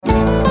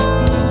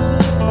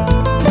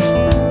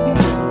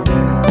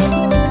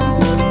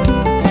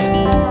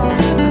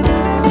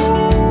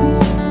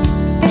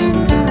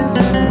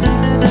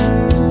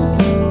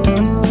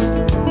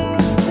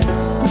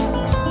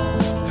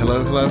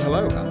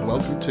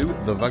to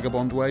The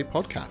Vagabond Way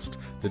podcast.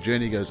 The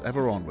journey goes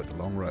ever on with the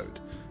long road.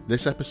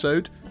 This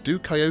episode, do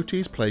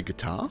coyotes play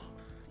guitar?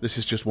 This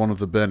is just one of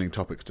the burning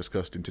topics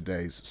discussed in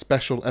today's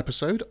special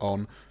episode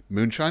on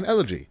Moonshine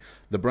Elegy,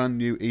 the brand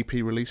new EP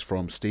release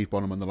from Steve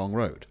Bonham and the Long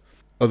Road.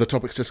 Other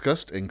topics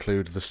discussed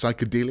include the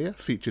psychedelia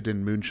featured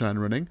in Moonshine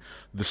Running,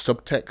 the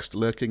subtext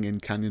lurking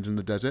in Canyons in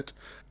the Desert,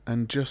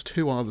 and just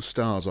who are the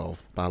stars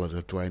of Ballad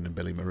of Dwayne and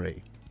Billy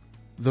Marie.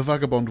 The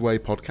Vagabond Way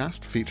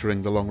podcast,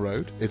 featuring The Long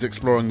Road, is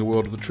exploring the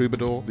world of the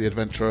troubadour, the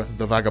adventurer,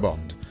 the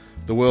vagabond.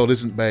 The world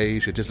isn't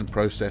beige, it isn't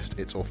processed,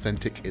 it's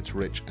authentic, it's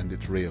rich, and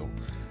it's real.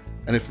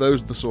 And if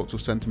those are the sorts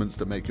of sentiments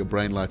that make your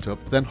brain light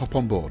up, then hop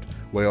on board.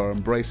 We are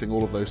embracing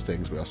all of those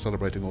things, we are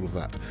celebrating all of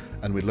that,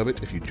 and we'd love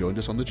it if you joined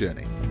us on the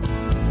journey.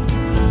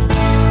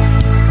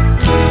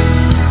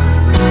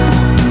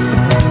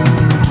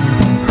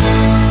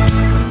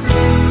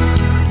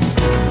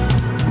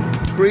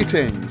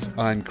 Greetings,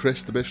 I'm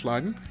Chris the Bish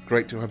Leiden.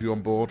 Great to have you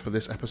on board for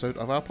this episode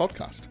of our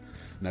podcast.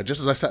 Now, just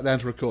as I sat down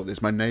to record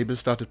this, my neighbours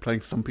started playing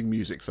thumping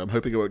music, so I'm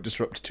hoping it won't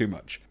disrupt too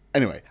much.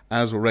 Anyway,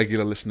 as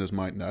regular listeners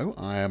might know,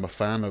 I am a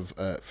fan of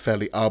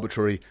fairly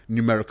arbitrary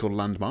numerical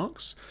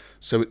landmarks,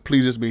 so it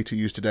pleases me to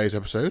use today's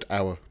episode,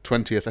 our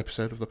 20th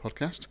episode of the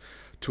podcast,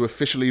 to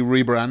officially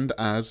rebrand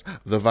as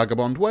The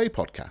Vagabond Way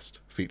podcast,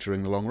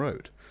 featuring The Long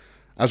Road.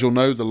 As you'll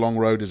know, The Long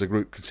Road is a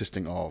group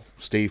consisting of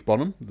Steve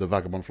Bonham, the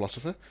vagabond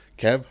philosopher,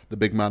 Kev, the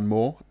big man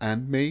Moore,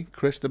 and me,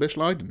 Chris the Bish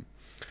Leiden.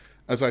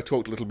 As I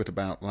talked a little bit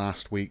about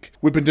last week,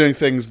 we've been doing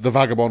things the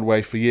vagabond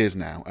way for years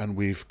now, and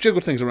we've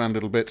jiggled things around a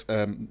little bit.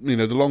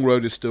 The Long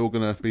Road is still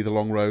going to be The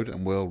Long Road,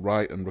 and we'll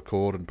write and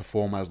record and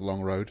perform as The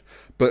Long Road.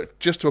 But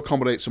just to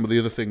accommodate some of the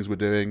other things we're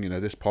doing,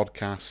 this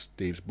podcast,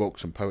 Steve's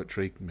books and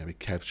poetry, maybe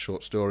Kev's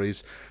short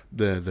stories,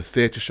 the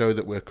theatre show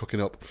that we're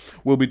cooking up,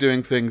 we'll be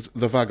doing things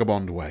the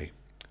vagabond way.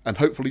 And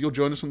hopefully you'll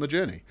join us on the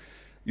journey.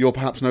 You'll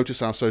perhaps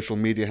notice our social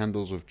media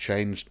handles have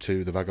changed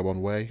to The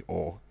Vagabond Way,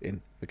 or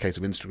in the case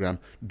of Instagram,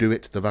 Do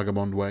It The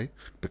Vagabond Way,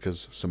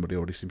 because somebody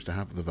already seems to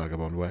have The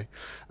Vagabond Way.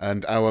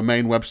 And our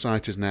main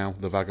website is now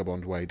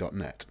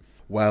thevagabondway.net.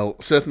 Well,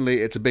 certainly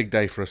it's a big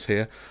day for us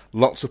here.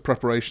 Lots of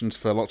preparations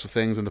for lots of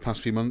things in the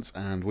past few months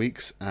and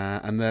weeks,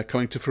 and they're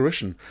coming to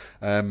fruition.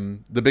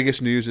 The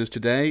biggest news is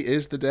today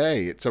is the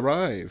day. It's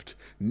arrived.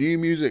 New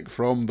music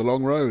from The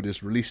Long Road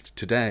is released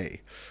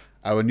today.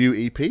 Our new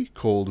EP,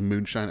 called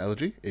Moonshine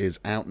Elegy, is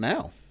out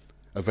now.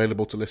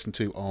 Available to listen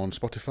to on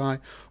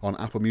Spotify, on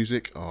Apple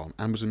Music, on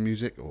Amazon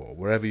Music, or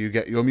wherever you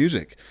get your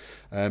music.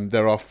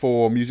 There are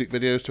 4 music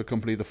videos to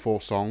accompany the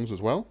 4 songs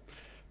as well.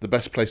 The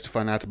best place to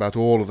find out about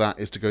all of that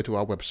is to go to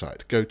our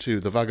website. Go to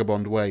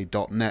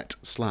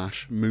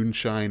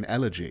thevagabondway.net/Moonshine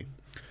Elegy.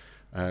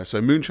 So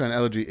Moonshine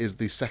Elegy is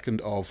the second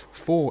of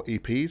 4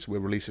 EPs we're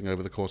releasing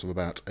over the course of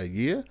about a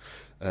year.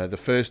 The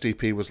first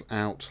EP was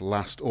out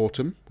last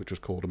autumn, which was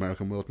called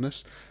American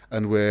Wilderness,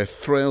 and we're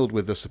thrilled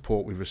with the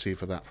support we've received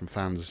for that from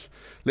fans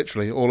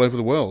literally all over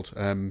the world.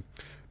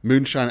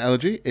 Moonshine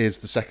Elegy is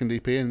the second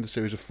EP in the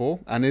series of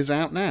 4 and is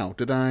out now.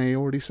 Did I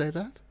already say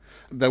that?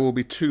 There will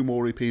be 2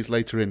 more EPs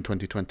later in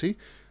 2020,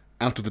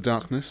 Out of the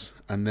Darkness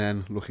and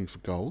then Looking for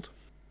Gold.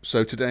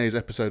 So today's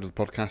episode of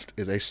the podcast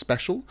is a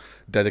special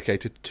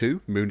dedicated to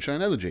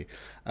Moonshine Elegy,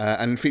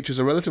 and features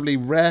a relatively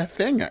rare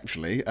thing,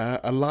 actually,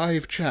 a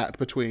live chat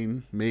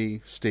between me,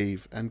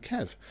 Steve, and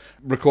Kev.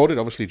 Recorded,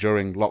 obviously,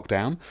 during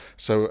lockdown,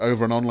 so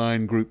over an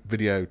online group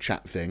video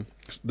chat thing.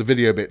 The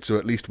video bit, so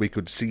at least we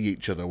could see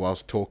each other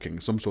whilst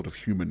talking, some sort of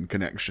human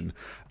connection.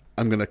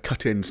 I'm going to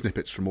cut in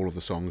snippets from all of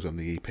the songs on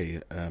the EP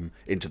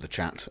into the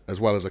chat,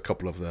 as well as a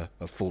couple of the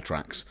full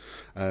tracks.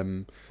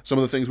 Some of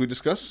the things we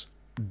discuss: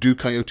 do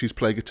coyotes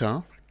play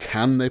guitar?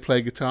 Can they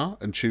play guitar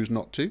and choose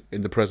not to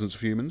in the presence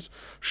of humans?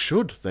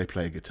 Should they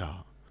play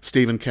guitar?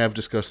 Steve and Kev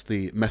discuss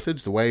the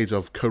methods, the ways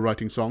of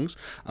co-writing songs.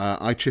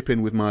 I chip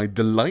in with my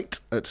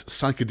delight at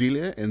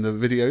psychedelia in the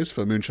videos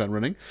for Moonshine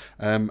Running.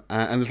 And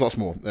there's lots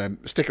more.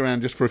 Stick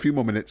around just for a few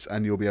more minutes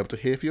and you'll be able to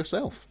hear for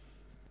yourself.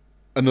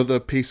 Another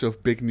piece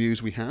of big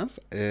news we have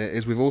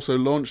is we've also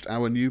launched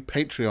our new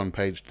Patreon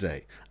page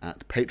today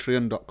at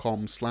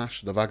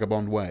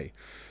patreon.com/thevagabondway.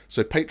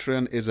 So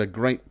Patreon is a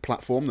great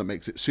platform that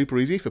makes it super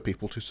easy for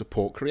people to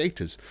support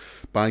creators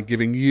by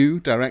giving you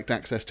direct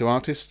access to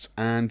artists,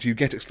 and you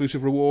get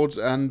exclusive rewards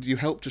and you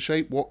help to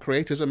shape what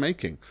creators are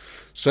making.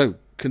 So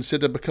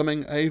consider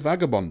becoming a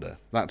vagabonder.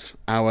 That's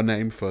our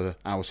name for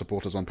our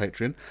supporters on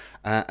Patreon,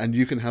 and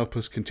you can help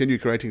us continue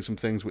creating some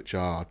things which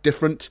are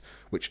different,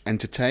 which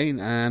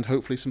entertain, and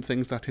hopefully some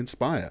things that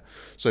inspire.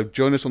 So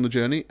join us on the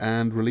journey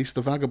and release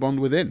the vagabond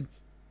within.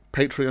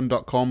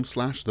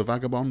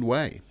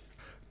 Patreon.com/thevagabondway.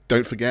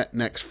 Don't forget,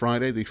 next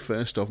Friday, the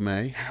 1st of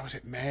May, how is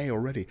it May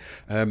already?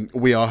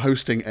 We are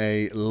hosting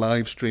a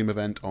live stream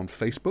event on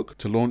Facebook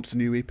to launch the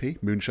new EP,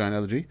 Moonshine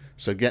Elegy.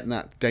 So get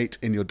that date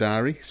in your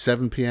diary,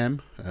 7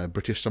 p.m.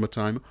 British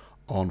summertime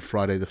on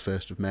Friday the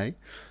 1st of May.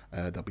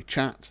 There'll be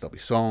chats, there'll be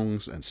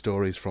songs and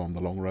stories from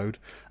The Long Road,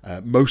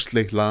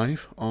 mostly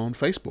live on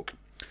Facebook.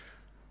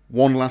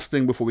 One last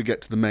thing before we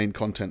get to the main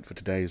content for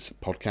today's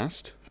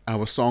podcast.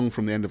 Our song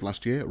from the end of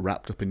last year,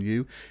 Wrapped Up in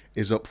You,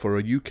 is up for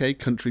a UK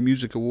Country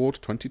Music Award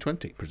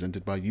 2020,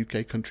 presented by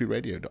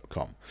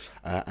ukcountryradio.com.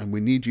 And we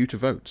need you to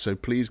vote, so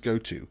please go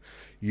to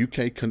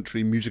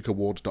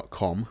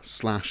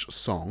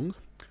ukcountrymusicawards.com/song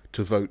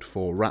to vote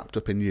for Wrapped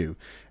Up in You.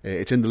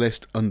 It's in the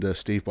list under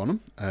Steve Bonham.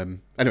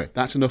 Anyway,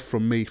 that's enough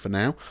from me for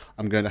now.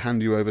 I'm going to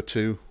hand you over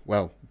to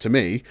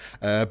me,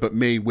 but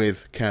me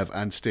with Kev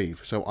and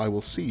Steve. So I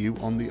will see you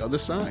on the other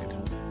side.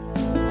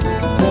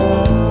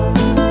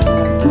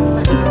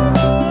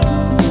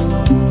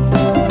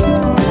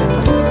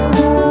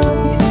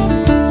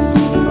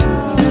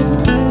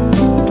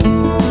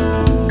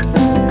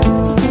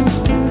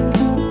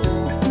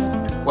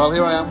 Well,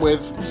 here I am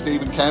with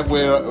Steve and Kev.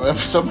 We're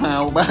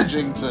somehow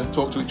managing to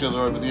talk to each other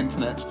over the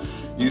internet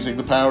using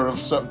the power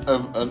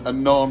of a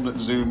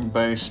non-Zoom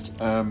based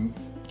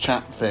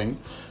chat thing.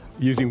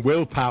 Using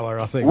willpower,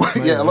 I think.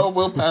 Yeah, a lot of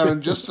willpower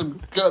and just some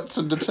guts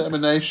and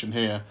determination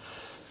here.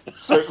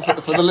 So,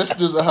 for the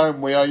listeners at home,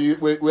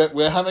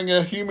 we're having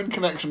a human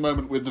connection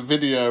moment with the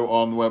video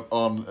on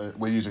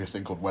we're using a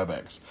thing called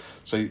WebEx.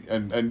 So,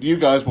 and you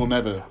guys will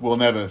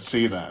never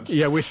see that.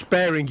 Yeah, we're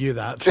sparing you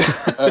that.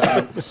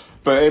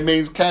 But it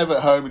means Kev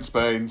at home in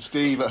Spain,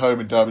 Steve at home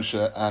in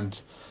Derbyshire,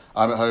 and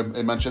I'm at home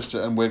in Manchester,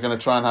 and we're going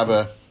to try and have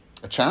a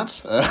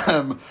chat,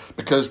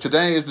 because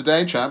today is the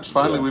day, chaps.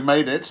 Finally, we've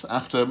made it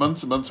after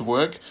months and months of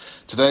work.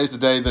 Today is the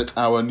day that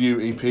our new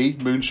EP,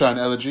 Moonshine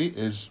Elegy,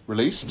 is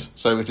released.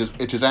 So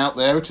it is out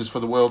there. It is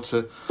for the world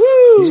to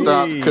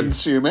start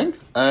consuming.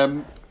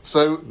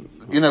 So,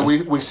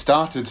 we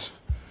started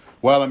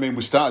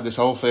this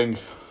whole thing,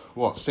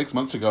 6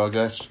 months ago, I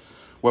guess,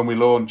 when we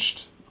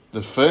launched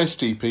the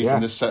first EP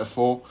from this set of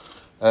 4,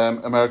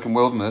 American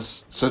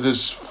Wilderness. So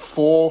there's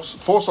four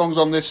songs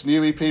on this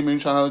new EP,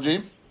 Moonshine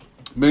Elegy.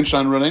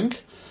 Moonshine Running,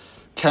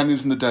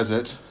 Canyons in the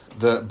Desert,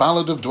 the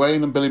Ballad of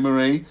Dwayne and Billy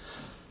Marie,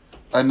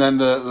 and then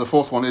the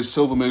fourth one is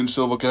Silver Moon,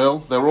 Silver Girl.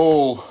 They're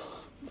all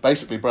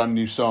basically brand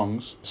new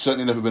songs,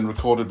 certainly never been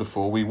recorded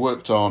before. We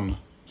worked on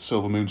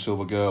Silver Moon,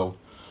 Silver Girl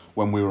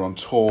when we were on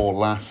tour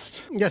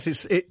last... Yes,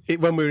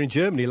 when we were in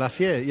Germany last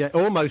year. Yeah,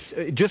 almost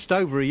just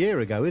over a year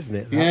ago, isn't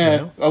it?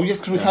 Yeah. Oh, yes,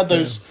 because we've had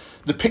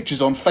the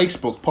pictures on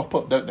Facebook pop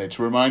up, don't they,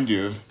 to remind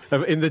you of...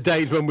 In the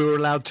days when we were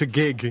allowed to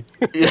gig.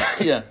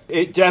 Yeah.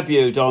 It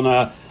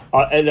debuted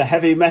in a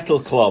heavy metal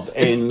club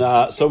in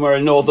somewhere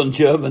in northern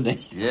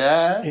Germany.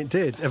 Yeah. It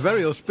did. A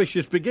very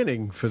auspicious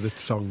beginning for the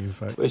song, in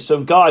fact. With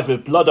some guys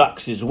with blood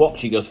axes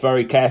watching us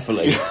very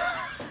carefully.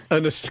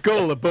 And a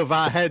skull above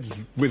our heads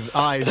with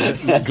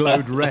eyes that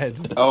glowed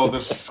red. Oh, the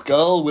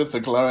skull with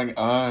the glowing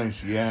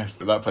eyes, yes.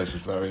 That place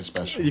was very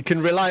special. You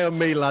can rely on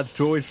me, lads,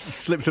 to always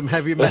slip some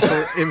heavy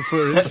metal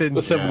influence in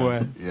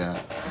somewhere. Yeah.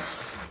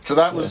 So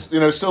that was,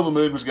 Silver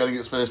Moon was getting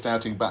its first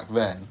outing back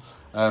then.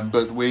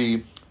 But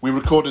we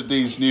recorded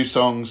these new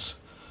songs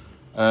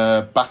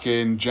back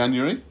in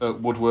January at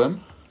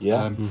Woodworm.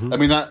 Yeah. I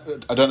mean, I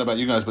don't know about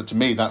you guys, but to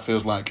me that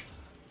feels like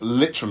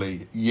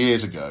literally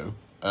years ago.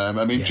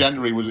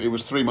 January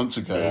was 3 months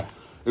ago. Yeah.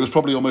 It was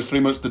probably almost 3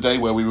 months the day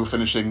where we were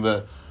finishing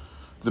the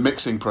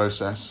mixing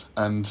process,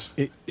 and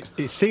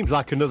it seems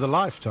like another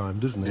lifetime,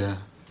 doesn't it? Yeah.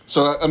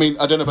 So I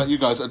don't know about you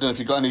guys. I don't know if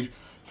you've got any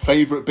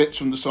favourite bits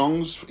from the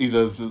songs,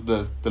 either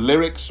the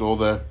lyrics or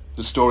the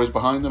stories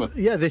behind them.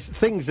 Yeah, there's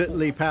things that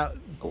leap out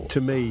to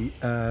me.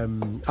 I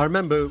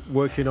remember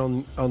working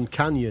on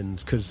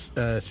Canyons because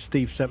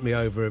Steve sent me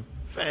over a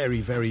very,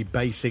 very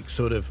basic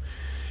sort of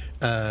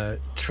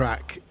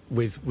track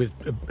with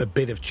a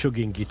bit of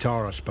chugging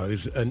guitar, I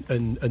suppose, and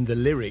the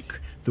lyric,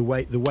 the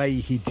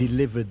way he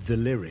delivered the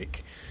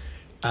lyric,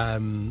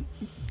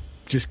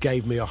 just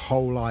gave me a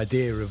whole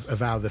idea of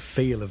how the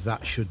feel of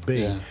that should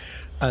be,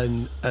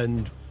 and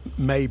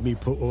made me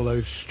put all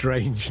those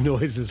strange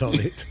noises on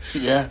it.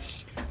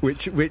 Yes,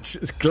 which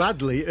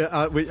gladly,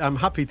 I'm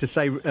happy to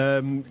say,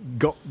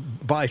 got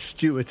by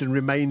Stuart and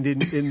remained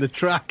in the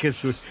track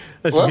as we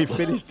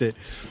finished it.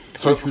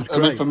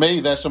 For me,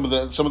 there's some of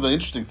the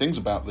interesting things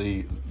about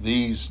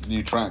these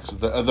new tracks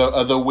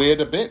are the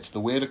weirder bits,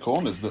 the weirder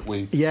corners that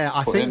we. Yeah,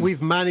 I think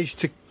we've managed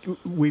to.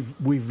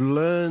 We've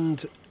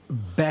learned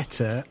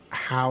better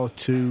how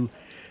to,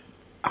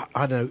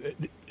 I don't know,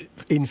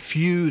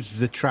 infuse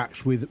the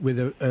tracks with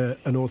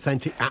an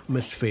authentic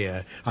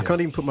atmosphere. I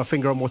can't even put my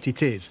finger on what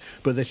it is,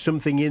 but there's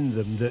something in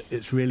them that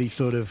it's really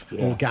sort of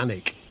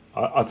organic.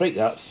 I think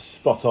that's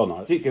spot on.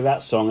 I think of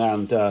that song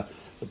and the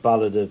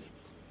Ballad of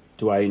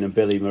Dwayne and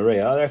Billy Marie.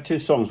 There are two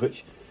songs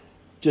which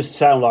just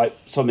sound like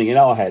something in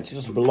our heads. It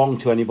doesn't belong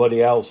to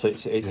anybody else.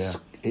 It's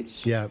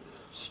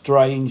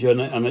strange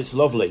and it's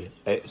lovely.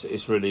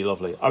 It's really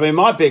lovely. I mean,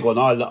 my big one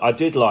I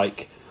did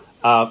like,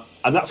 and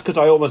that's because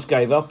I almost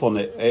gave up on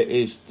it. It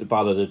is the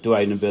Ballad of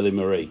Dwayne and Billy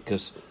Marie,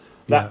 because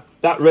that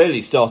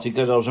really started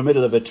because I was in the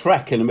middle of a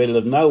trek in the middle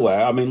of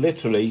nowhere. I mean,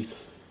 literally,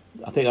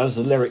 I think as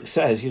the lyric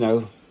says,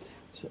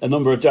 a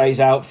number of days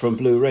out from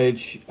Blue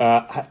Ridge,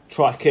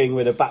 trekking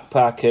with a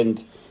backpack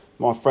and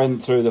my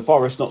friend through the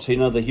forest, not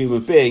seeing another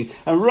human being,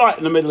 and right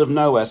in the middle of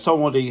nowhere,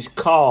 somebody's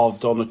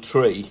carved on a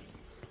tree,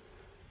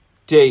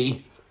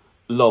 D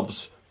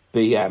loves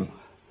BM.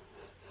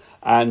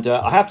 And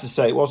I have to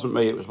say, it wasn't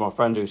me, it was my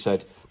friend who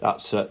said,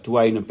 that's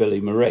Duane and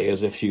Billy Marie,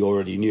 as if she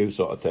already knew,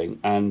 sort of thing.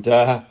 And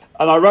I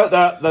wrote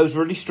those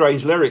really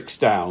strange lyrics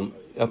down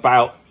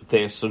about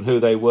this and who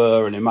they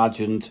were and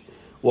imagined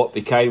what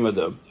became of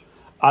them.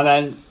 And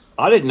then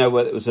I didn't know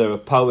whether it was a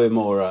poem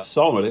or a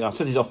song. I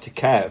sent it off to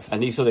Kev,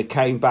 and he sort of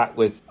came back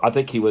with, I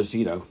think he was,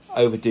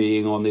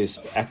 ODing on this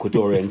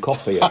Ecuadorian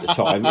coffee at the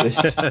time.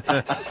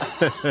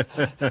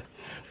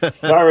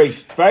 Very,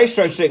 very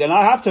strange thing. And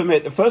I have to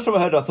admit, the first time I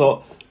heard it, I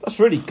thought, that's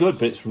really good,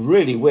 but it's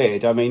really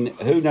weird. I mean,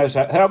 who knows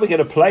how are we going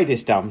to play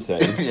this damn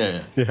thing?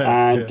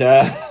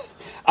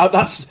 And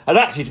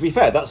actually, to be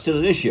fair, that's still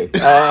an issue.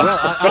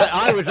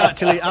 I was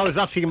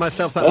asking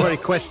myself that very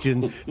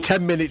question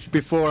 10 minutes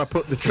before I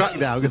put the track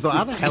down. I thought,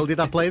 how the hell did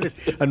I play this?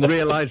 And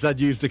realised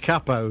I'd used the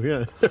capo.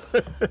 Yeah.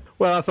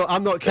 Well, I thought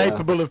I'm not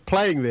capable of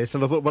playing this,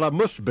 and I thought, well, I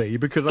must be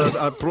because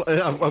I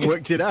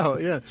worked it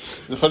out. Yeah.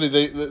 The funny,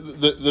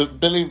 the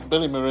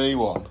Billy Marie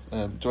one,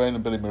 Duane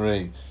and Billy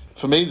Marie.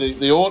 For me, the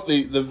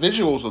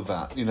visuals of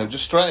that,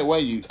 just straight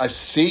away, I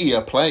see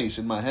a place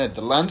in my head.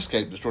 The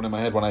landscape that's drawn in my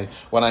head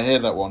when I hear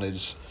that one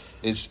is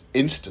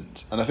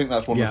instant, and I think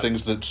that's one of the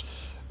things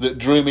that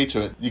drew me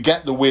to it. You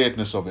get the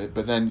weirdness of it,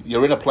 but then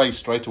you're in a place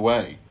straight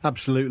away.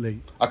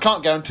 Absolutely. I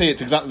can't guarantee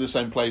it's exactly the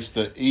same place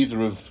that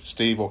either of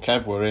Steve or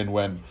Kev were in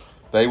when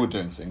they were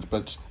doing things,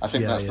 but I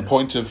think that's the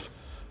point of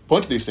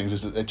these things,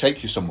 is that they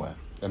take you somewhere.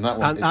 And that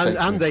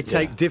one, they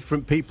take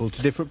different people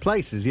to different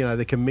places.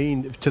 They can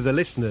mean, to the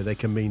listener, they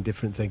can mean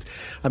different things.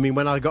 I mean,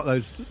 when I got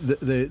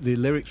the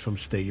lyrics from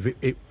Steve,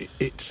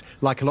 it's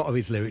like a lot of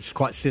his lyrics,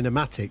 quite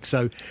cinematic.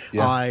 So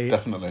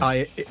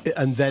definitely.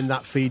 And then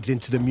that feeds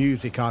into the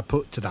music I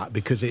put to that,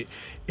 because it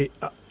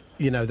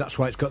that's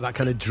why it's got that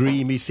kind of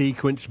dreamy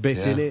sequence bit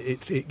in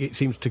it. It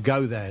seems to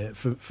go there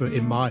for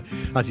in my,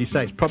 as you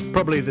say, it's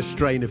probably the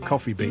strain of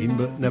Coffee Bean,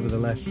 but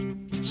nevertheless.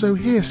 So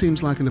here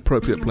seems like an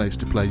appropriate place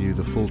to play you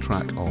the full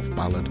track of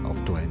Ballad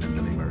of Duane and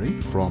Billy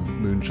Marie from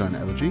Moonshine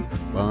Elegy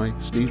by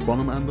Steve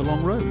Bonham and the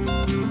Long Road.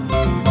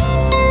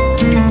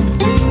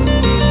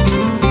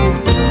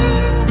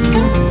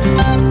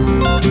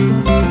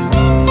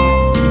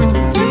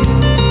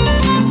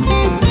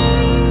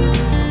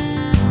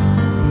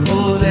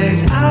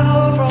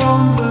 Out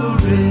from the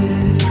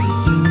ridge,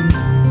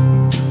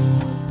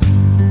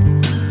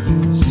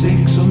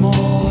 6 or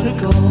more to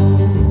go.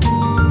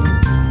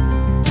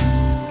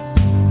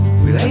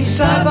 We lay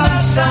side by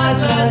side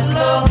like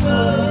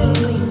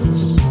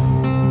lovers,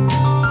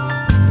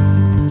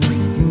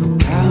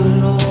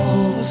 counting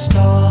all the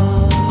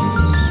stars,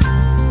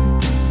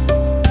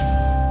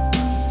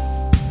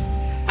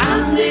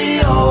 and the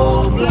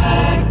old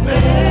black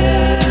bear.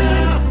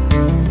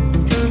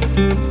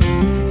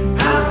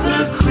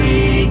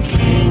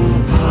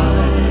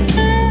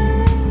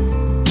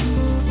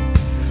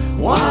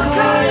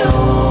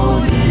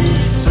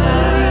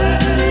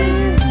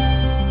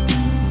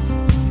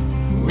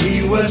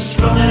 We're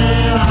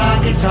strumming our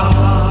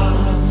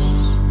guitars.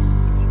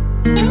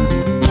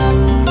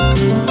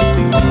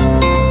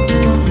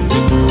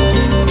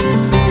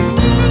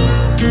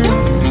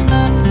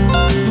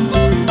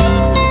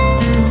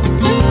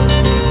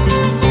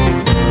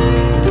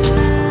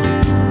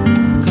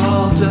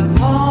 Carved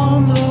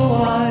upon the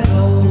white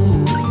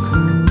oak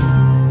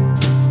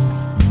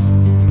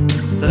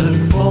that had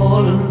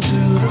fallen to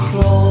the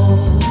floor,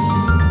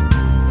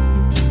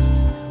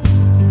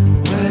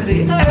 where the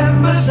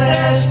embers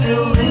there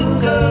still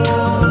linger.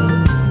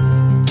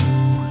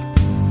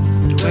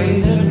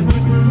 Duane had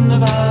written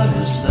about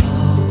his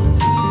love.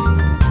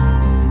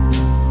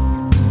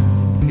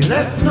 He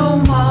left no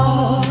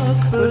mark,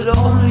 but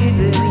only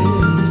this.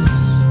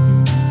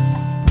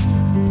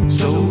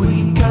 So we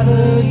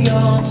gathered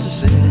yarn to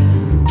spin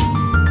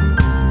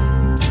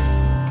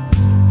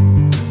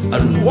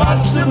and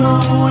watched the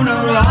moon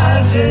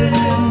rising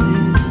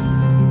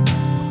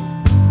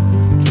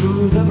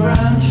through the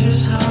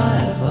branches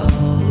high above.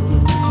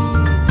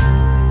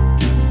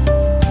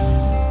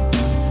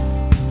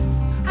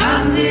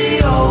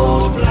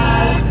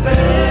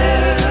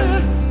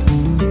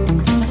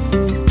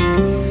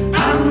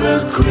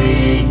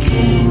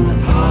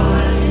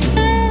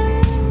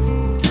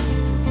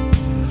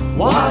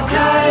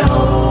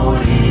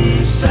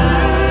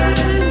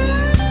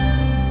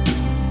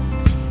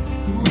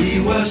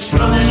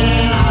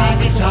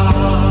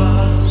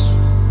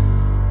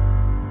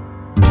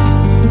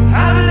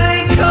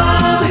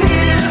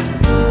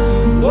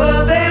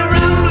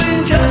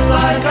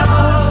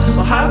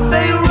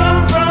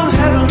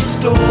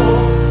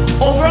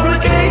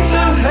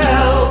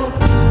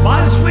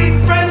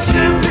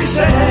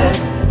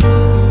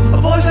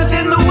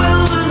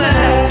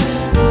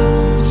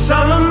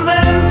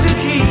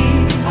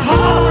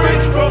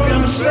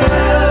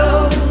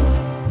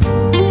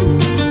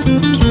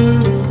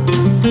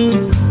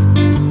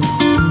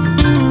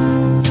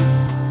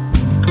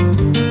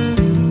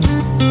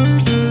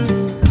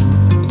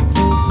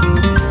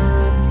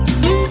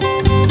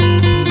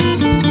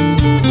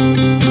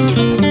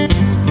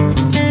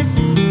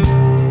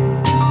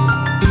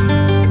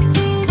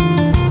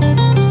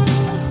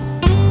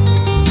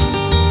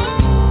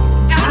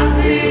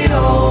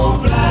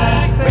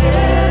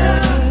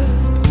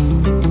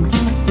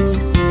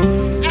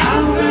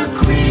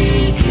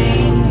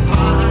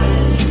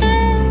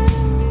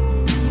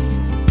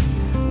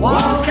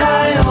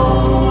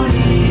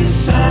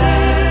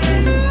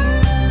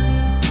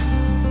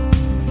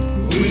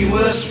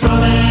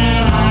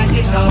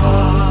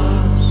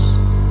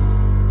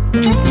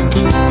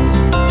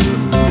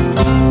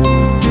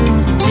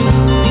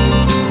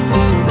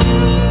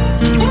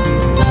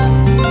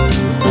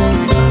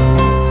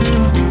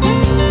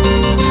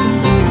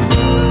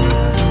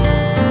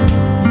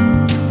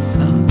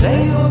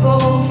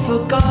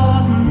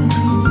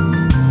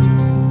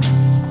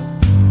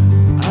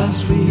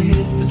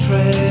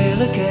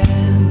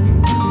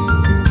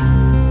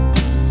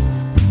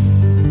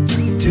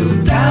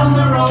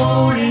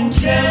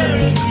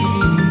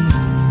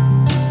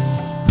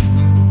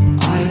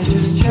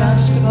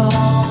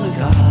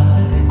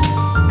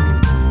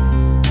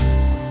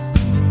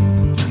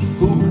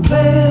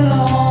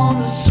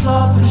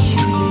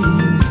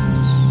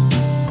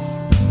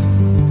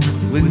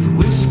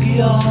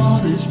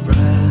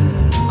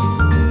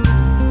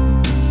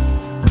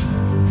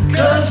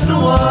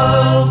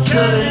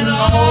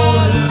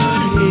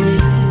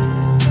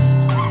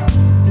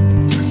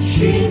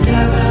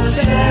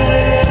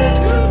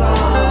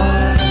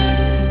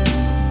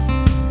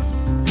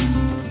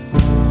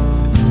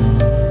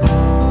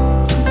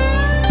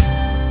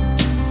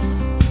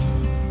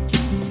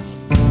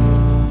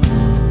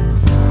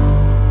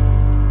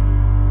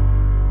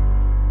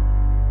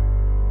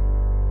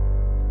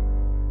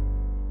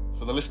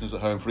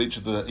 For each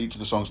of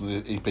the songs in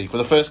the EP, for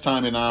the first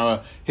time in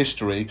our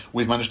history,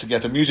 we've managed to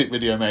get a music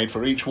video made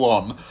for each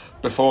one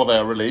before they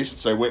are released.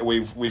 So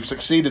we've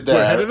succeeded there.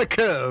 We're ahead of the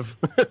curve.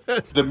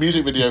 The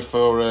music video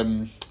for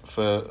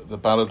the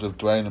Ballad of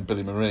Duane and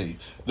Billy Marie.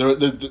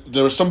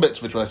 There are some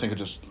bits which I think are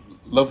just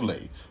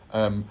lovely,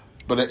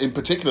 but in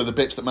particular the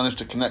bits that managed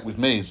to connect with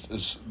me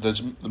is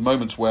there's the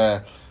moments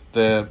where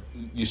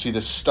you see the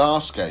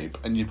starscape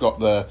and you've got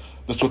the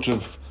sort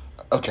of,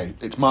 okay,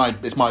 it's my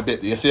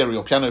bit, the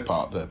ethereal piano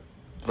part, the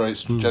very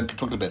gentle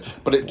twinkle bit,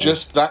 but it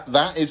just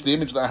that is the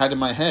image that I had in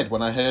my head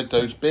when I heard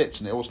those bits,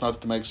 and it all started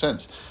to make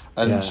sense.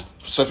 And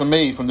so for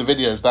me, from the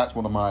videos, that's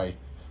one of my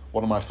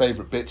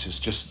favourite bits, is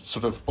just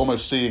sort of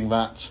almost seeing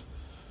that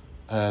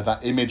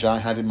image I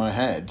had in my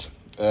head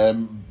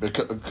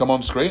come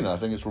on screen. I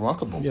think it's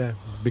remarkable. Yeah,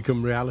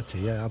 become reality.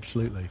 Yeah,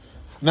 absolutely.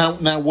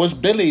 Now, was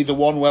Billy the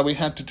one where we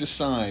had to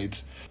decide?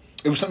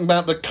 It was something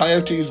about the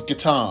Coyotes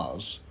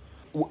guitars.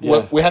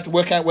 We had to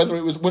work out whether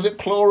it was it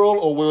plural,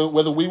 or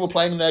whether we were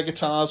playing their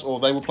guitars or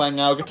they were playing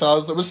our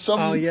guitars. There was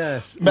some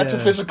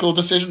metaphysical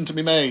decision to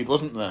be made,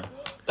 wasn't there?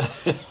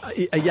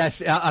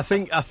 Yes, I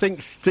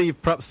think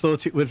Steve perhaps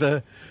thought it was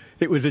a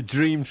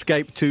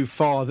dreamscape too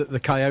far that the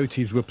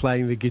Coyotes were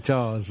playing the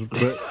guitars,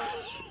 but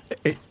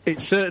it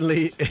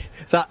certainly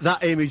that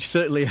image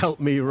certainly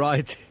helped me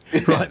write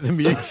the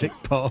music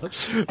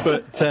part.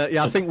 But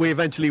I think we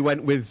eventually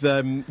went with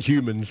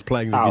humans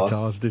playing the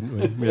guitars,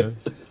 didn't we? Yeah.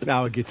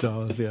 Our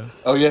guitars, yeah.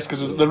 Oh yes,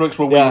 because the lyrics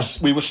were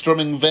we were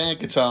strumming their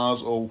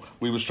guitars, or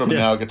we were strumming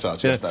our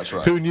guitars. Yes, that's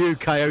right. Who knew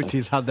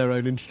Coyotes had their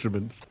own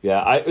instruments?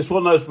 Yeah, it's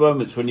one of those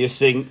moments when you're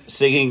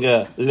singing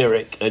a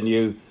lyric and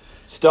you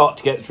start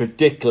to get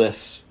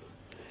ridiculous,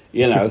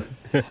 you know.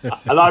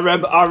 And I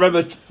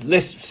remember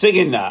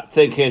singing that,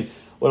 thinking,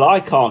 well, I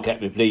can't get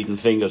my bleeding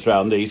fingers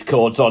around these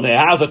chords on here.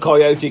 How's a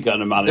coyote going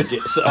to manage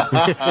it? So.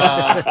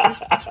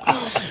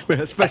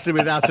 Especially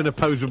without an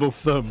opposable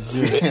thumb.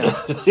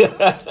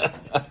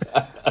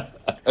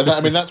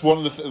 And that's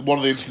one of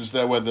the instances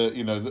there where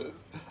the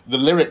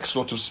lyrics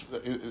sort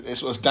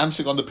of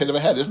dancing on the pin of a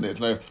head, isn't it?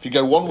 If you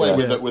go one way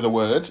with a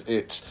word,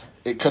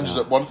 it conjures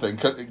up one thing.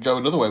 Go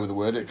another way with a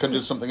word, it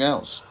conjures something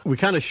else. We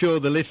can assure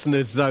the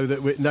listeners, though,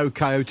 that no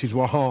coyotes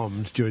were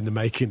harmed during the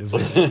making of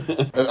this.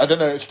 I don't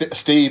know,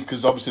 Steve,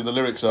 because obviously the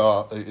lyrics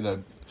are,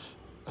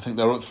 I think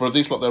they're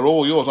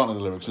all yours, aren't they?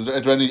 The lyrics. Is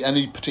there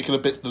any particular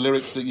bits of the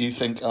lyrics that you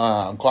think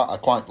I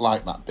quite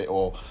like that bit,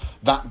 or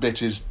that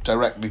bit is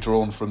directly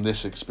drawn from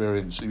this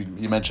experience?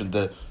 You mentioned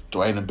the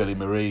Duane and Billy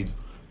Marie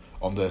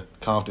on the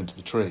carved into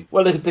the tree.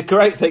 Well, the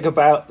great thing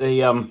about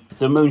the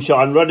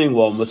Moonshine Running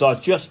one was I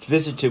just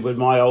visited with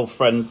my old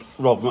friend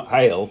Rob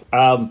McHale,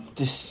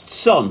 the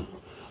son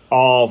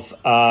of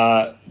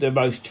the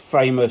most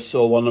famous,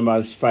 or one of the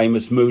most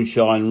famous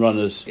moonshine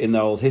runners in the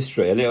old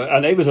history.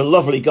 And he was a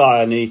lovely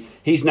guy, and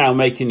he's now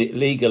making it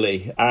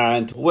legally.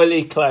 And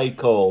Willie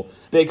Claycall,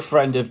 big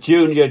friend of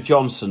Junior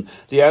Johnson,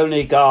 the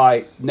only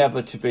guy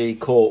never to be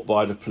caught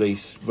by the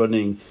police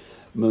running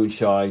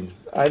moonshine.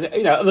 And,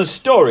 and the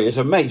story is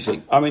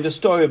amazing. I mean, the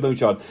story of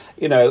moonshine,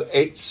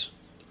 it's...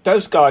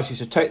 Those guys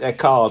used to take their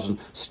cars and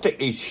stick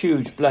these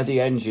huge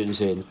bloody engines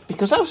in,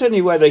 because that was the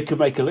only way they could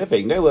make a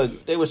living. They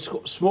were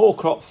small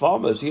crop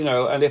farmers,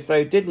 and if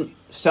they didn't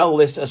sell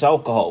this as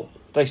alcohol,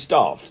 they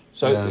starved.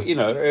 So,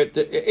 it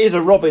is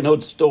a Robin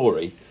Hood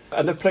story.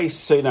 And the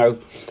police,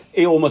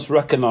 he almost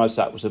recognised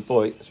that was a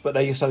boy. But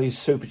they used to have these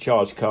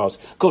supercharged cars.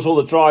 Of course, all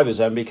the drivers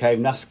then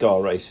became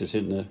NASCAR racers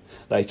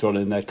later on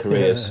in their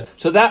careers. Yeah.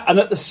 So that, and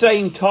at the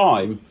same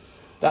time,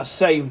 that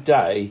same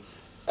day,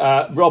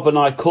 Rob and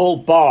I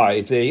called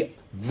by the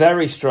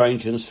very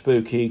strange and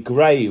spooky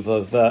grave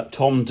of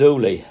Tom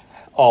Dooley,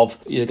 of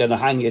You're Gonna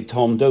Hang Your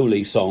Tom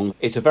Dooley song.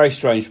 It's a very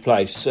strange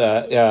place,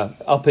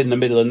 up in the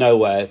middle of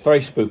nowhere,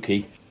 very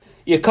spooky.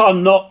 You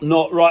can't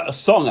not write a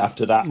song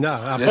after that. No,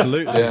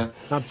 absolutely. Yeah.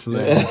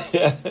 Absolutely.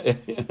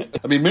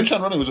 I mean,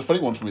 Moonshine Running was a funny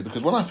one for me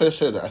because when I first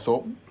heard it, I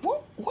thought,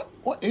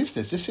 what is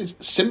this? This is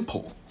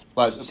simple.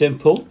 Like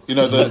Simple. You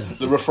know,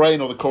 the refrain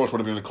or the chorus,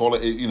 whatever you want to call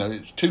it, you know,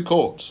 it's 2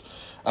 chords.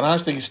 And I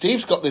was thinking,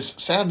 Steve's got this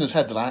sound in his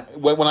head that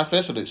when I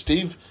first heard it,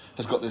 Steve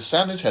has got this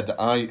sound in his head that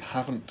I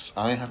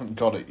haven't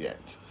got it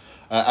yet.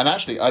 And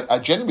actually, I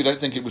genuinely don't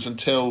think it was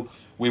until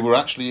we were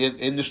actually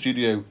in the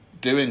studio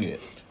doing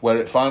it where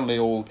it finally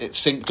it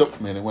synced up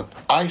for me and it went,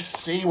 I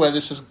see where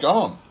this has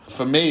gone.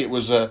 For me, it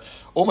was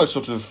almost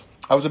sort of,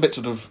 I was a bit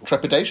sort of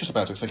trepidatious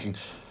about it, thinking,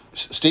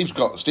 Steve is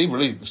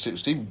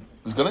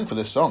gunning for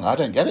this song. I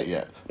don't get it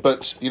yet.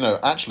 But, you know,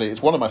 actually,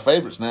 it's one of my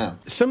favourites now.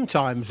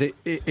 Sometimes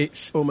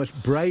it's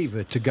almost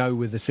braver to go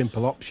with a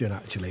simple option,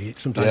 actually. It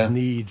sometimes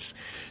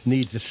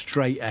needs a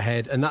straight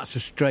ahead, and that's a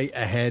straight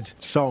ahead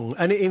song.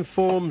 And it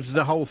informs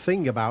the whole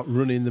thing about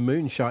running the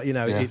moonshine. You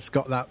know, it's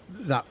got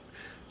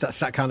that's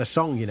that kind of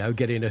song, you know,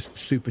 get in a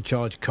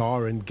supercharged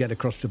car and get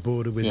across the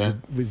border with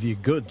your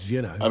goods,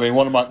 you know. I mean,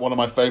 one of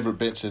my favourite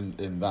bits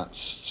in that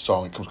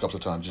song, it comes a couple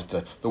of times, is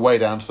the Way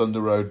Down Thunder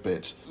Road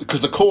bit,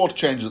 because the chord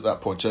changes at that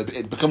point, so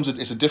it becomes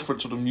it's a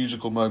different sort of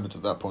musical moment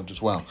at that point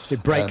as well.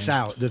 It breaks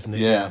out, doesn't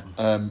it? Yeah.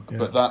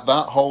 But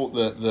that whole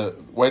the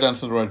Way Down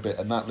Thunder Road bit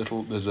and that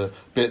there's a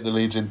bit that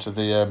leads into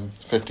the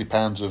 50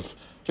 pounds of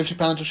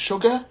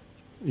sugar.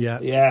 Yeah.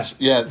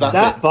 That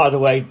bit. By the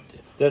way,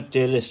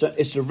 dear listener,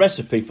 it's a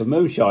recipe for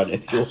moonshine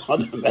if you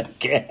want to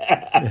make it.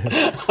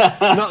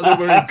 Not that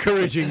we're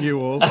encouraging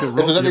you all to If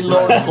there's any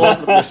law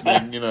enforcement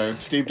listening, you know,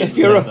 Steve didn't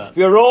say that. If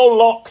you're all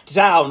locked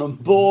down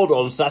and bored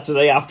on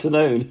Saturday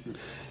afternoon,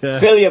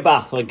 fill your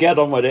bath and get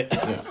on with it.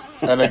 Yeah.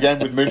 And again,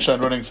 with Moonshine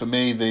Running, for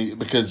me,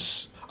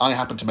 because I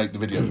happened to make the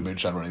video for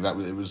Moonshine Running,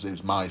 it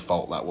was my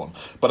fault, that one.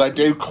 But I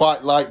do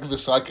quite like the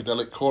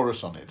psychedelic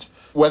chorus on it.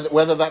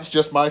 Whether that's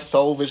just my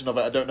sole vision of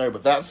it, I don't know.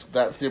 But that's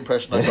the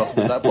impression I got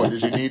from at that point.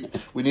 Is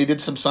we needed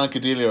some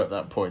psychedelia at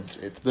that point.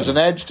 There's an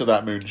edge to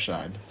that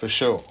moonshine for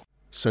sure.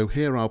 So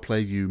here I'll play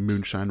you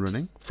Moonshine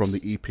Running from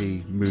the EP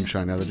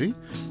Moonshine Elegy.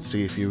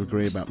 See if you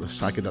agree about the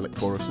psychedelic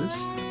choruses,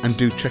 and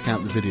do check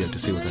out the video to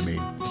see what I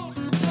mean.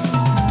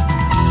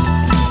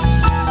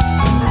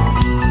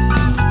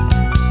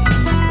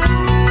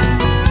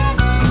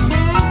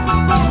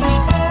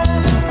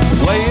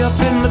 Way up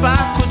in the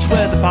backwoods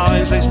where the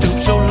pines they stoop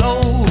so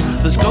low,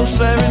 there's ghosts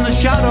there in the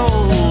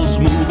shadows,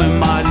 moving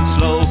mighty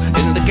slow.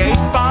 In the gate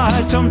by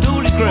Tom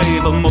Dooley's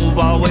grave, a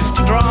mobile ways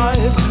to drive.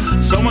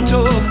 Someone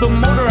took the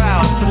motor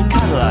out, put a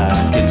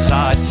Cadillac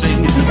inside,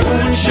 singing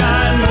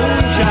moonshine,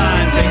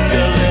 moonshine, take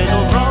a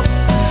little drop.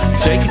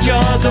 Take a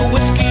jug of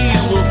whiskey,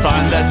 you will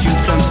find that you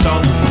can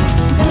stop.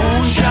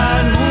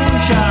 Moonshine,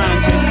 moonshine,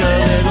 take a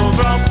little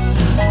drop.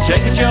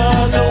 Take a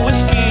jug of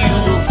whiskey, you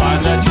will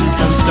find that you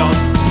can stop.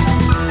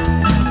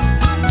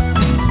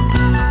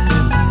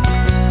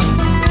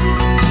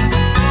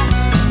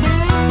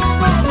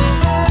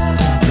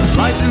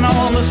 Lighting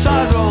on the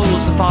side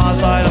roads, the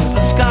fires light up the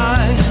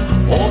sky.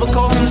 All the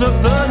corners are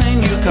burning,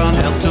 you can't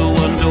help to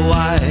wonder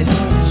why.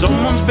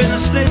 Someone's been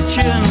a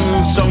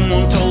snitching,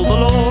 someone told the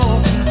law.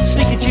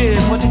 Sneaky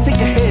Jim, what do you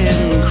think of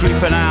him,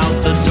 creeping out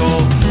the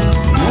door?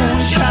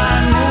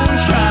 Moonshine,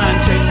 moonshine,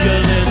 take a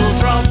little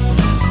drop.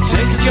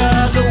 Take a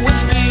jug of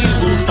whiskey, you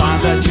will find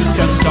that you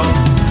can stop.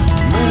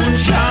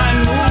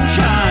 Moonshine,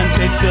 moonshine,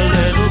 take a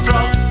little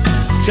drop.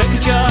 Take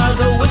a jug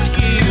of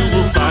whiskey, you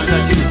will find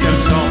that you can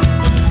stop.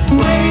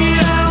 Way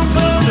down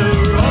Thunder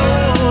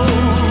Road,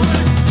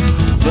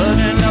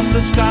 burning up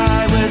the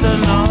sky with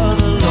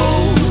another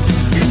load.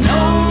 You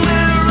know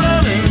we're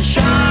running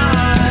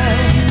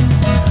shine,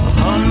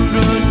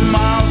 100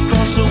 miles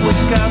across the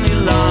Wicks County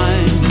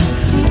line.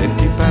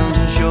 50 pounds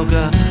of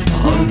sugar,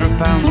 100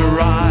 pounds of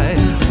rye.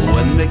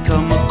 When they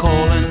come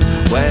a-calling,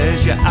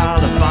 where's your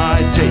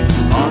alibi? Take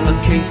on the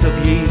cake of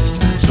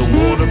yeast, some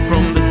water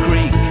from the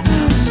creek.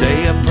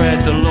 Say a prayer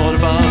to Lord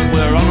above,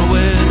 we're on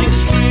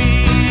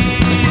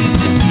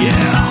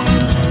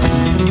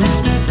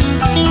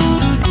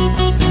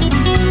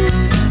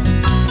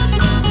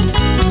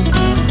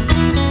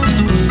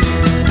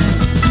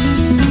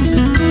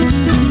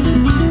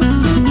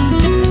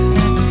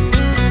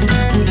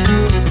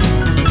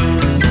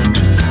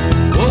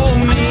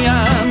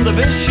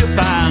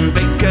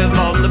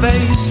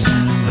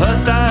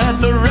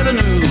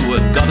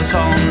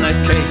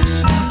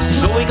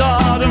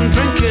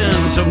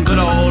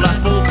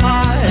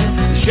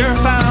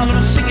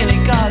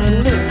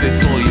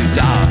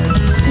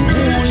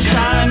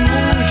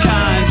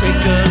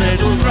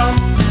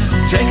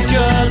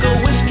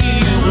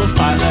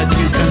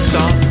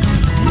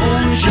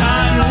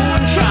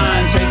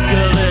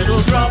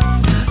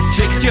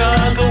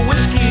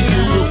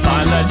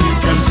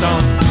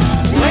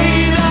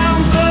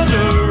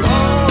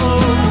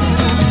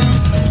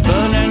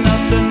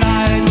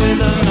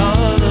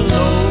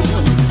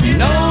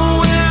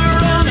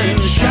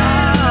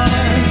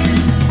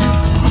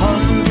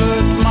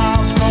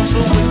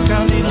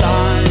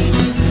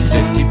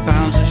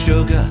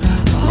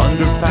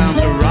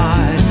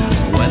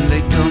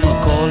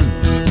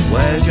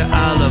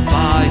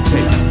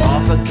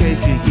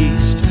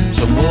east,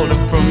 some water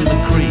from the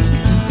creek.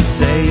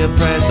 Say a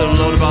prayer to the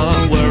Lord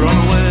above, we're on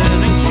a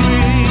winning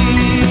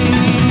streak.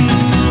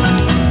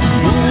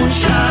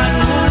 Moonshine,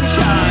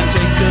 moonshine,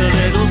 take a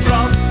little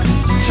drop.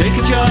 Take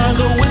a jug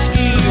of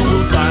whiskey, you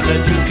will find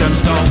that you can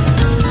stop.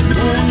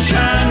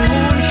 Moonshine,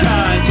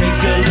 moonshine,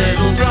 take a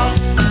little drop.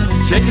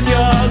 Take a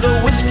jug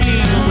of whiskey,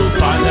 you will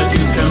find that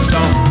you can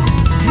stop.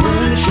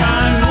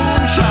 Moonshine,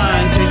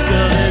 moonshine, take a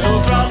little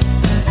drop.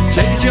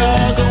 Take a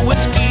jug of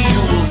whiskey,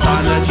 you will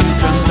find that you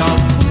can stop.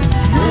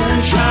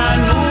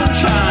 Moonshine,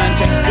 moonshine,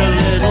 take a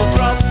little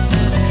drop.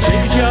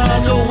 Take a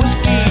jug of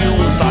whiskey, you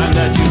will find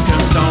that you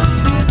can stop.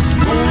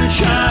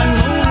 Moonshine,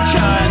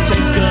 moonshine,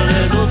 take a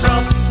little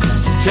drop.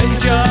 Take a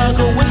jug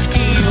of whiskey,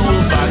 you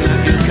will find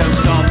that you can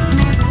stop.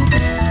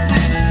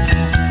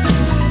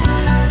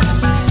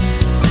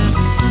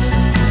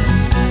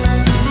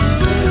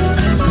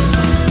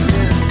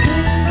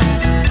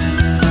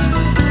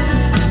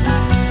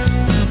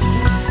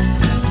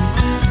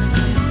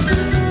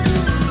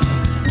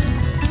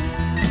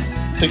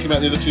 Thinking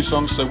about the other two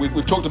songs, so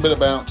we've talked a bit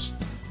about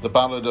the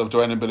ballad of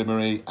Duane and Billy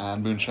Marie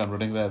and Moonshine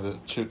Running. There, the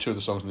two of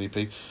the songs in the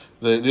EP.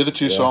 The other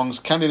two songs,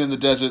 Canyons in the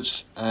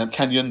Desert,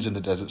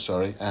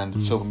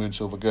 and Silver Moon,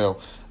 Silver Girl.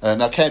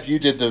 Now, Kev, you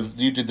did the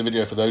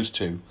video for those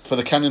two. For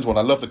the Canyons one,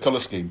 I love the colour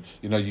scheme.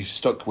 You know, you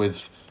stuck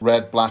with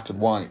red, black,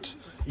 and white,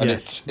 and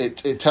yes.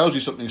 it tells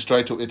you something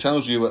straight. It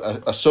tells you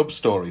a sub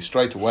story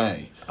straight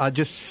away. I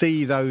just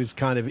see those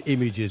kind of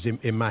images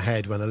in my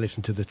head when I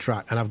listen to the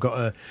track, and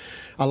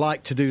I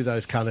like to do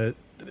those kind of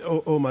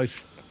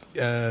almost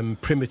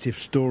primitive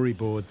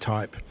storyboard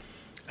type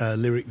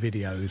lyric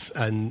videos,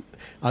 and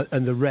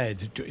the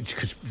red,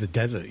 because the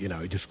desert, you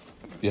know, it just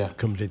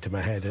comes into my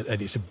head,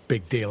 and it's a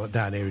big deal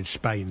down here in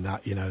Spain.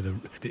 That, you know,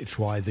 it's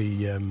why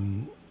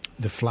the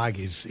flag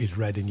is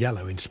red and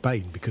yellow in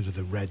Spain, because of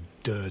the red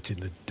dirt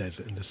in the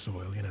desert and the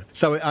soil, you know.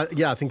 So I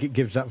think it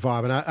gives that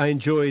vibe, and I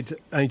enjoyed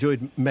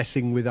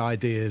messing with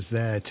ideas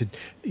there. To,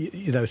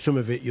 you know, some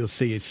of it you'll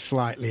see is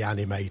slightly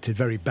animated,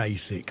 very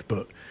basic,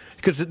 but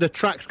because the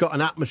track's got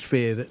an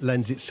atmosphere that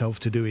lends itself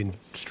to doing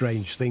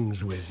strange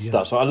things with. You know?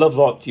 That's what I love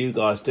what you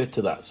guys did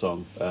to that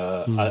song.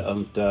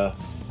 And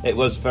it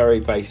was very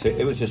basic.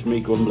 It was just me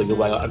grumbling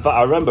away. In fact,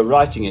 I remember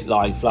writing it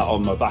lying flat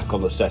on my back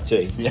on the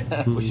settee,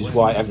 which is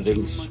why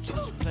everything's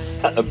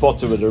at the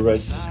bottom of the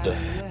register.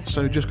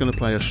 So just going to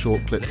play a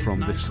short clip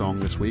from this song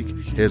this week.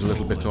 Here's a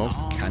little bit of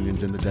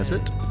Canyons in the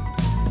Desert.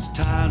 It's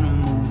time to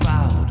move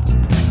out,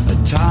 a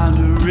time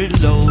to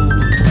reload.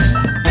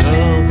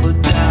 Girl,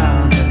 put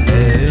down the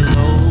payload.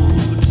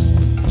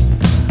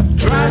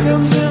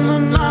 Dragons in the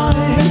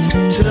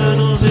night,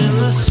 turtles in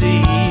the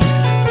sea,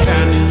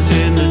 canyons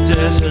in the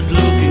desert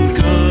looking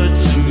good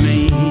to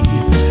me.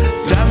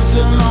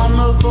 Dancing on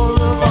the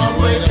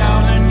boulevard way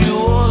down in New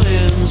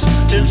Orleans,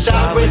 turn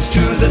sideways to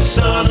the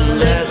sun and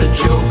let the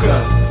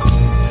Joker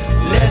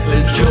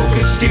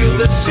steal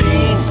the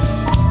scene.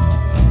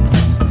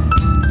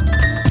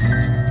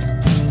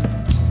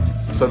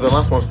 So the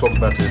last one to talk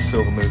about is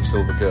Silver Moon,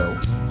 Silver Girl.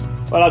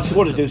 Well, I just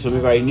want to do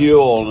something very New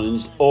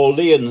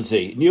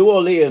Orleansy,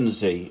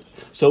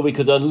 so we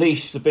could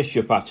unleash the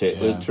bishop at it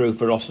with true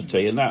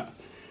ferocity, and that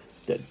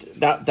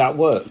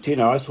worked. You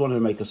know, I just wanted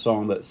to make a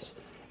song that's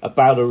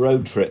about a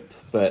road trip,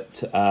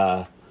 but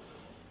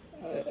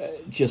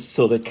just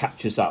sort of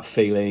captures that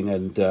feeling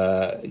and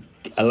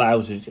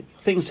allows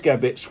things to get a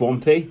bit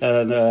swampy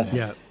and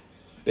a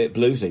bit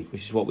bluesy,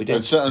 which is what we did.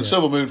 And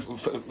Silver Moon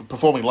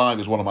performing live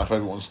is one of my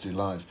favourite ones to do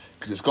live,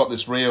 because it's got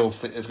this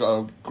it's got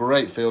a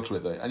great feel to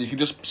it there, and you can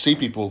just see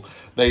people.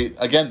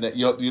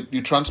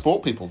 You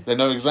transport people. They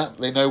know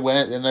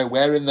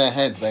where in their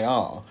head they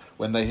are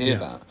when they hear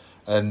that,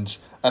 and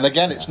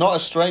again, it's not a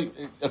straight.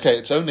 Okay,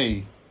 it's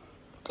only.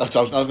 I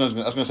was going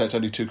to say it's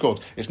only 2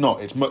 chords. It's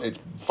not. It's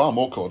far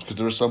more chords, because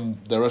there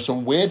are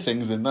some weird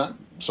things in that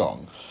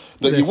song.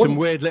 There's some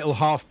weird little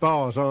half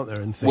bars, aren't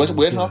there? And things,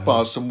 weird half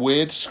bars, some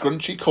weird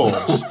scrunchy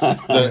chords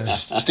that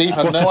Steve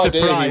had no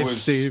idea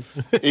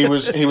he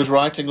was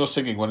writing or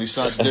singing when he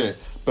started to do it.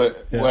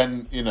 But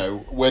when, you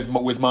know,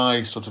 with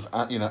my sort of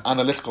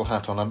analytical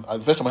hat on, the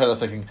first time I heard it, I was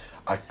thinking,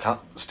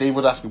 Steve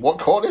would ask me, what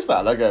chord is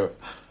that? And I go,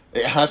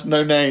 it has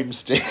no name,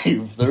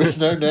 Steve. There is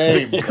no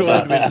name.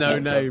 Chord with no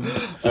name.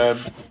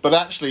 But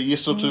actually, you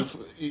sort of,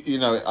 you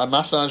know, I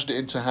massaged it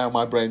into how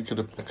my brain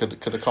could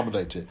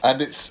accommodate it,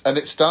 and it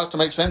starts to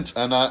make sense.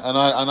 And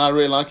I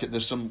really like it.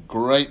 There's some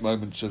great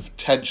moments of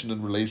tension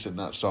and release in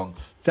that song.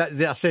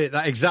 That's it.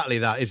 Exactly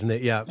that, isn't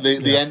it? Yeah.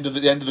 The end of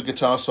the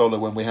guitar solo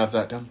when we have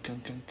that. I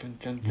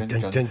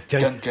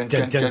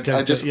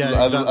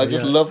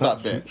just love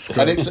that bit,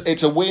 and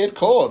it's a weird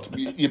chord.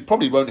 You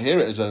probably won't hear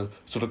it as a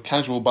sort of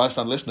casual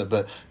bystander listener,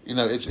 but you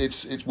know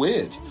it's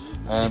weird,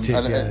 and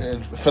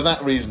for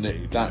that reason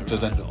that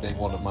does end up being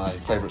one of my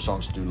favourite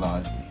songs to do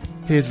live.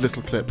 Here's a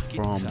little clip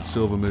from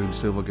Silver Moon,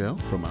 Silver Girl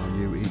from our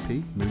new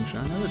EP,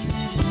 Moonshine Elegy.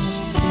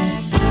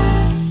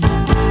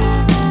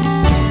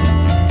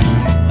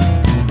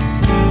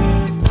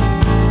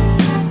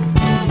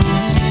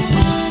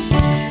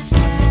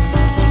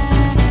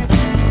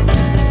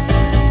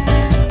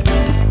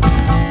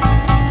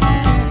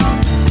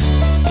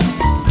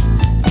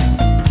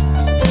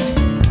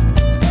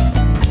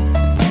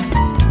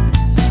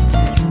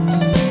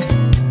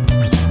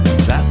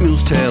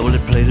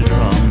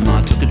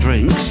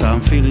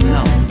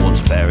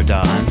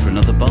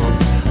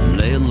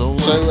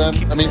 So, I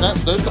mean,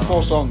 those are the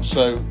 4 songs.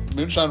 So,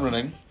 Moonshine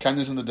Running,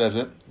 Canyons in the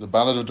Desert, The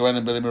Ballad of Dwayne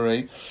and Billy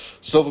Marie,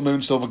 Silver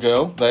Moon, Silver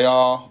Girl. They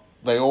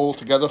all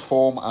together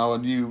form our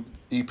new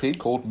EP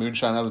called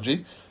Moonshine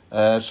Elegy.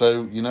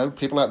 So,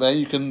 people out there,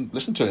 you can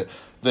listen to it.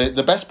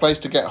 The best place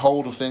to get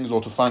hold of things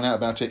or to find out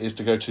about it is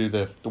to go to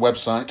the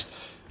website.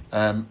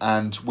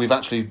 And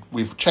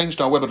we've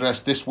changed our web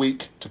address this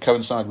week to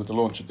coincide with the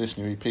launch of this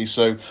new EP.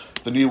 So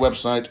the new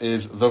website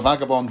is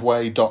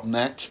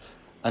thevagabondway.net.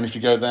 And if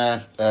you go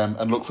there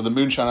and look for the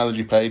Moonshine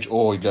Elegy page,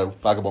 or you go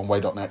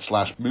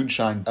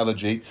vagabondway.net/Moonshine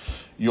Elegy,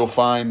 you'll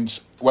find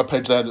a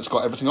webpage there that's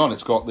got everything on.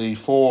 It's got the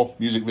 4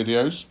 music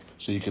videos,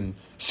 so you can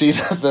see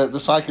the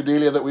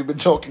psychedelia that we've been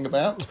talking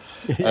about.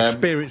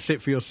 Experience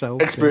it for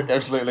yourself.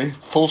 Absolutely.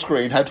 Full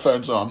screen,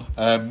 headphones on.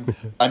 And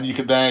you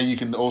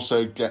can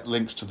also get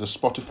links to the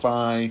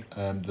Spotify,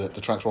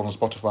 the tracks are on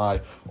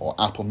Spotify, or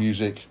Apple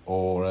Music,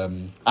 or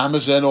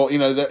Amazon, or,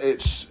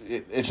 it's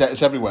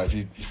everywhere.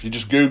 If you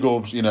just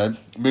Googled,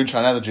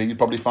 Moonshine Elegy, you'd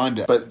probably find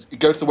it. But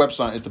go to the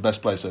website is the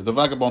best place. So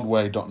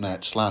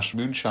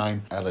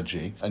thevagabondway.net/Moonshine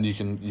Elegy, and you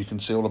can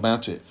see all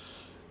about it.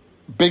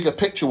 Bigger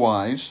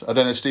picture-wise, I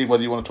don't know, Steve,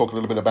 whether you want to talk a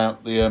little bit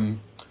about the...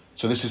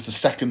 So this is the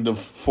second of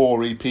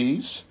 4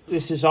 EPs.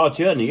 This is our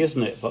journey,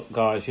 isn't it? But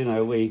guys,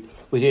 we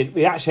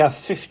actually have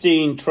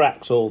 15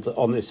 tracks all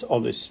on this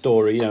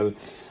story.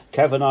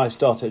 Kev and I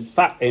started, in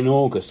fact, in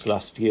August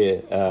last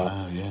year.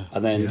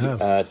 And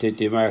then did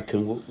the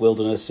American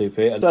Wilderness EP.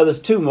 And so there's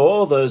 2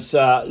 more. There's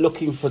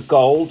Looking for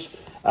Gold,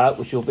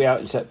 which will be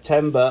out in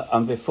September,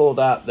 and before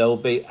that there'll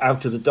be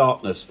Out of the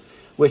Darkness,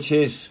 which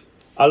is...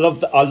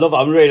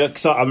 I'm really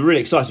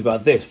excited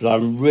about this, but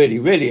I'm really,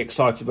 really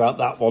excited about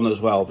that one as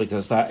well,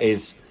 because that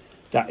is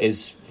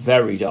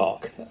very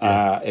dark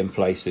in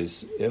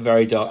places,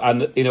 very dark,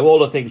 and all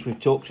the things we've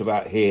talked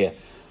about here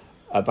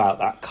about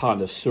that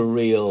kind of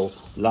surreal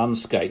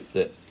landscape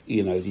that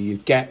you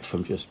get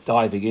from just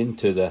diving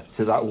into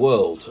that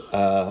world.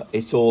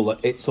 It's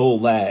all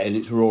there in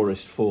its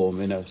rawest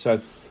form, So.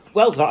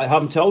 Well, I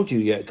haven't told you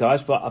yet,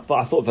 guys, but I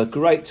thought of a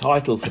great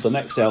title for the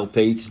next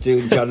LP to do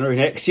in January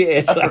next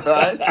year. So.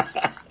 Right.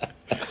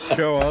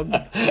 Go on.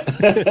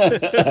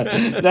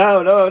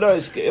 No.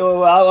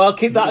 I'll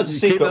keep that as a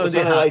secret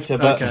later.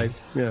 But, okay.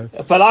 Yeah.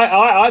 But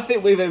I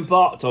think we've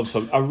embarked on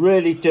something. I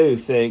really do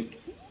think,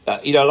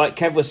 like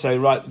Kev was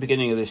saying right at the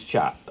beginning of this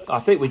chat,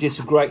 I think we did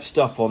some great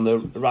stuff on the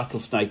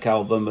Rattlesnake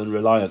album and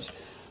Reliance.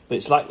 But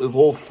it's like we've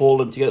all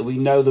fallen together. We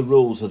know the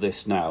rules of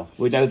this now.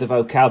 We know the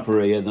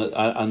vocabulary and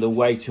the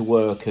way to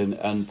work,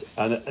 and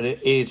it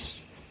is,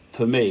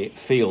 for me, it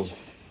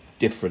feels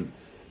different,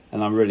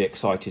 and I'm really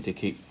excited to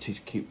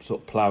keep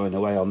sort of ploughing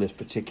away on this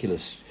particular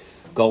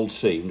gold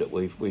seam that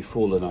we've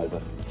fallen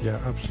over.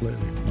 Yeah,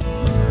 absolutely.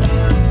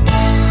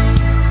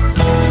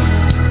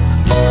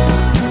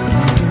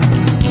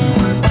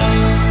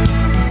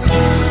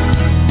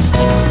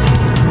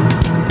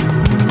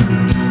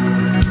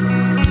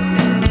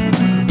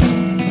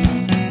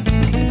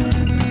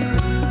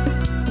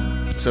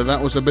 So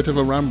that was a bit of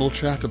a ramble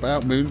chat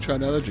about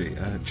Moonshine Elegy.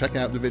 Check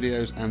out the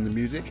videos and the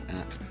music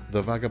at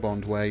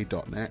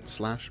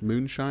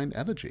thevagabondway.net/Moonshine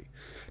Elegy.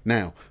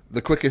 Now,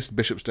 the quickest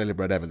Bishop's Daily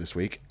Bread ever this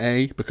week.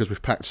 A, because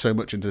we've packed so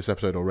much into this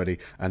episode already,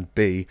 and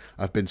B,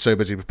 I've been so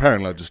busy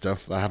preparing loads of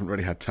stuff that I haven't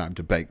really had time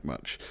to bake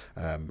much.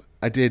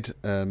 I did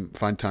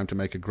find time to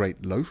make a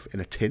great loaf in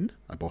a tin.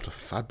 I bought a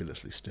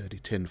fabulously sturdy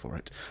tin for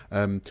it.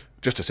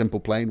 Just a simple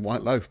plain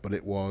white loaf, but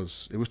it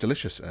was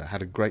delicious.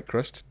 Had a great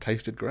crust,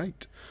 tasted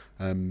great.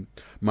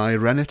 My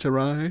rennet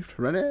arrived,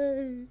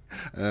 Renee!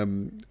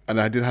 And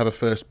I did have a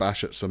first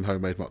bash at some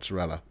homemade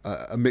mozzarella.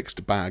 A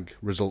mixed bag,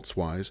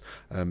 results-wise.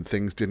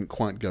 Things didn't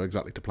quite go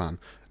exactly to plan.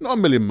 Not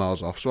a million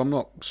miles off, so I'm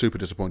not super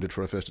disappointed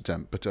for a first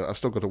attempt, but I've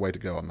still got a way to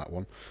go on that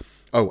one.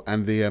 Oh,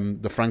 and the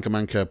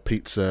Francomanca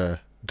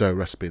pizza dough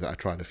recipe that I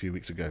tried a few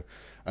weeks ago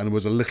and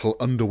was a little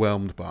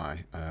underwhelmed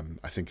by.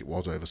 I think it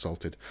was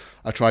oversalted.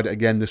 I tried it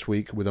again this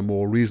week with a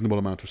more reasonable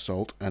amount of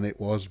salt, and it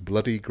was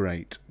bloody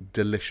great,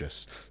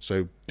 delicious.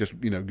 So just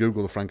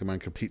Google the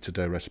Francomanca pizza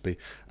dough recipe,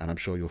 and I'm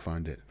sure you'll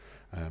find it.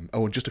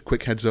 And just a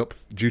quick heads up,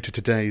 due to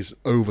today's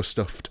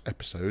overstuffed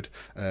episode,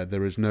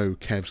 there is no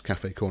Kev's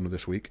Cafe Corner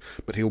this week,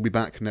 but he will be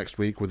back next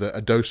week with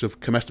a dose of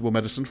comestible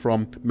medicine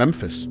from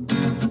Memphis.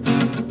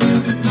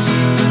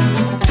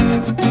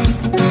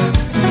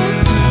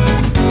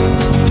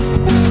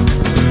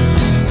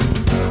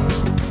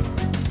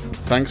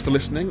 Thanks for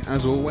listening,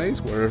 as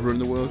always, wherever in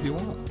the world you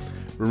are.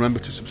 Remember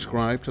to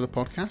subscribe to the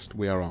podcast.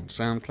 We are on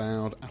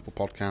SoundCloud, Apple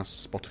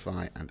Podcasts,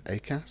 Spotify, and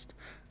Acast.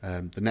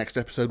 The next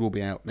episode will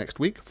be out next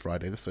week,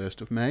 Friday the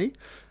 1st of May.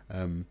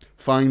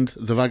 Find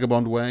The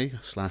Vagabond Way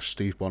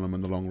 /Steve Bonham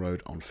and The Long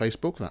Road on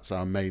Facebook. That's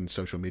our main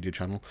social media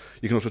channel.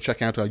 You can also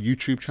check out our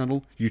YouTube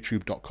channel,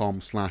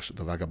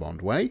 youtube.com/The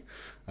Vagabond Way.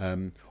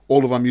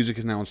 All of our music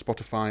is now on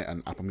Spotify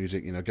and Apple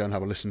Music. Go and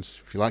have a listen.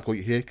 If you like what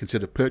you hear,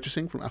 consider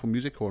purchasing from Apple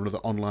Music or another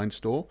online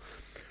store.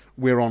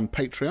 We're on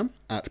Patreon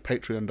at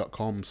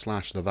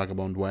patreon.com/The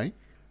Vagabond Way.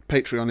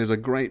 Patreon is a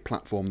great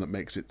platform that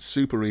makes it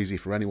super easy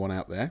for anyone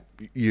out there,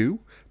 you,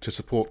 to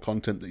support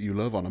content that you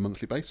love on a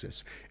monthly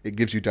basis. It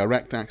gives you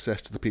direct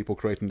access to the people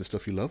creating the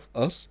stuff you love,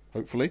 us,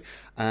 hopefully,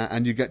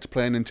 and you get to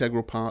play an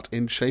integral part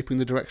in shaping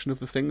the direction of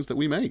the things that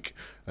we make.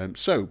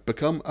 So,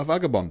 become a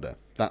vagabonder.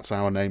 That's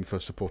our name for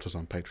supporters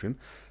on Patreon.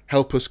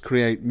 Help us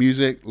create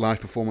music,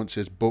 live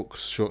performances,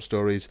 books, short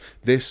stories,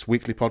 this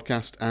weekly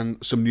podcast, and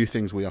some new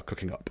things we are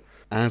cooking up.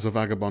 As a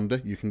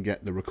vagabonder, you can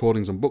get the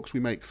recordings and books we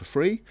make for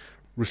free,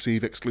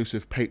 receive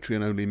exclusive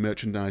Patreon-only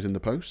merchandise in the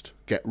post,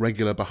 get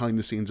regular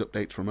behind-the-scenes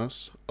updates from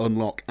us,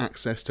 unlock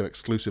access to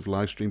exclusive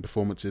live-stream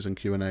performances and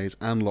Q&As,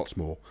 and lots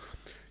more.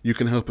 You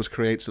can help us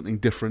create something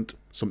different,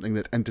 something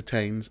that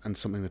entertains, and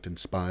something that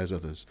inspires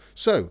others.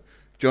 So,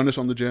 join us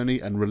on the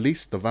journey and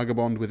release the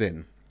vagabond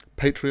within.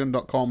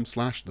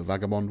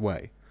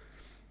 Patreon.com/thevagabondway.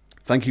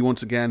 Thank you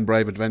once again,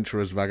 brave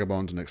adventurers,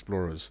 vagabonds and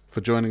explorers,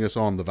 for joining us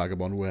on The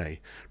Vagabond Way.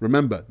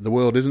 Remember, the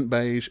world isn't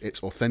beige,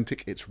 it's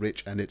authentic, it's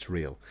rich and it's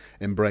real.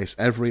 Embrace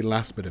every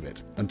last bit of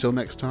it. Until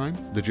next time,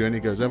 the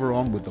journey goes ever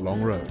on with the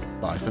long road.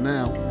 Bye for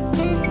now.